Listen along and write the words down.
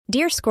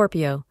Dear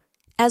Scorpio,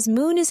 as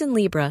Moon is in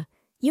Libra,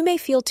 you may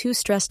feel too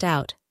stressed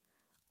out.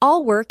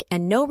 All work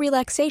and no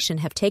relaxation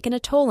have taken a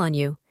toll on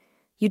you.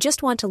 You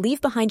just want to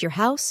leave behind your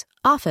house,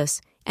 office,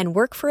 and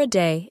work for a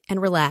day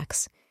and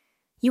relax.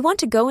 You want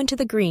to go into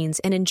the greens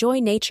and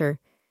enjoy nature.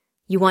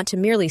 You want to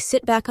merely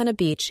sit back on a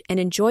beach and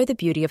enjoy the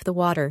beauty of the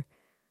water.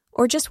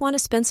 Or just want to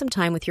spend some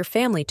time with your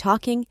family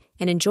talking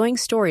and enjoying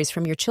stories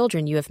from your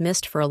children you have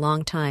missed for a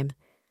long time.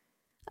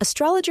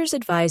 Astrologers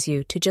advise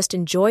you to just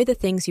enjoy the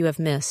things you have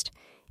missed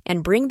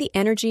and bring the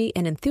energy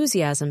and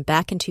enthusiasm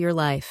back into your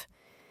life.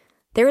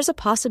 There is a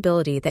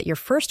possibility that your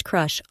first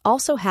crush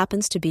also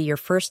happens to be your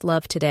first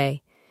love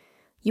today.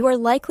 You are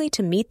likely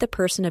to meet the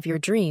person of your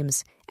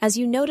dreams as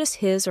you notice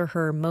his or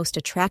her most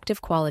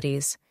attractive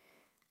qualities.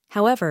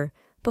 However,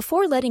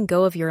 before letting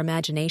go of your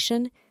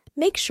imagination,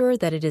 make sure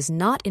that it is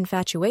not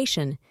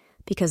infatuation,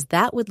 because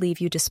that would leave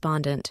you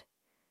despondent.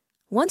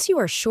 Once you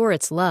are sure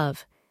it's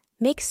love,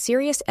 make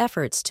serious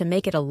efforts to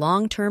make it a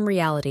long-term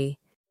reality.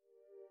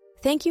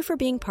 Thank you for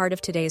being part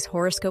of today's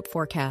horoscope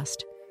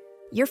forecast.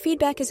 Your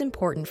feedback is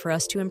important for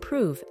us to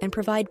improve and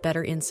provide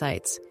better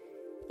insights.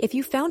 If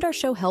you found our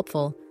show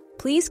helpful,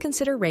 please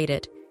consider rate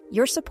it.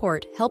 Your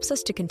support helps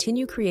us to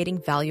continue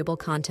creating valuable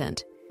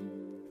content.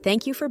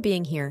 Thank you for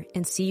being here,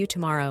 and see you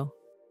tomorrow.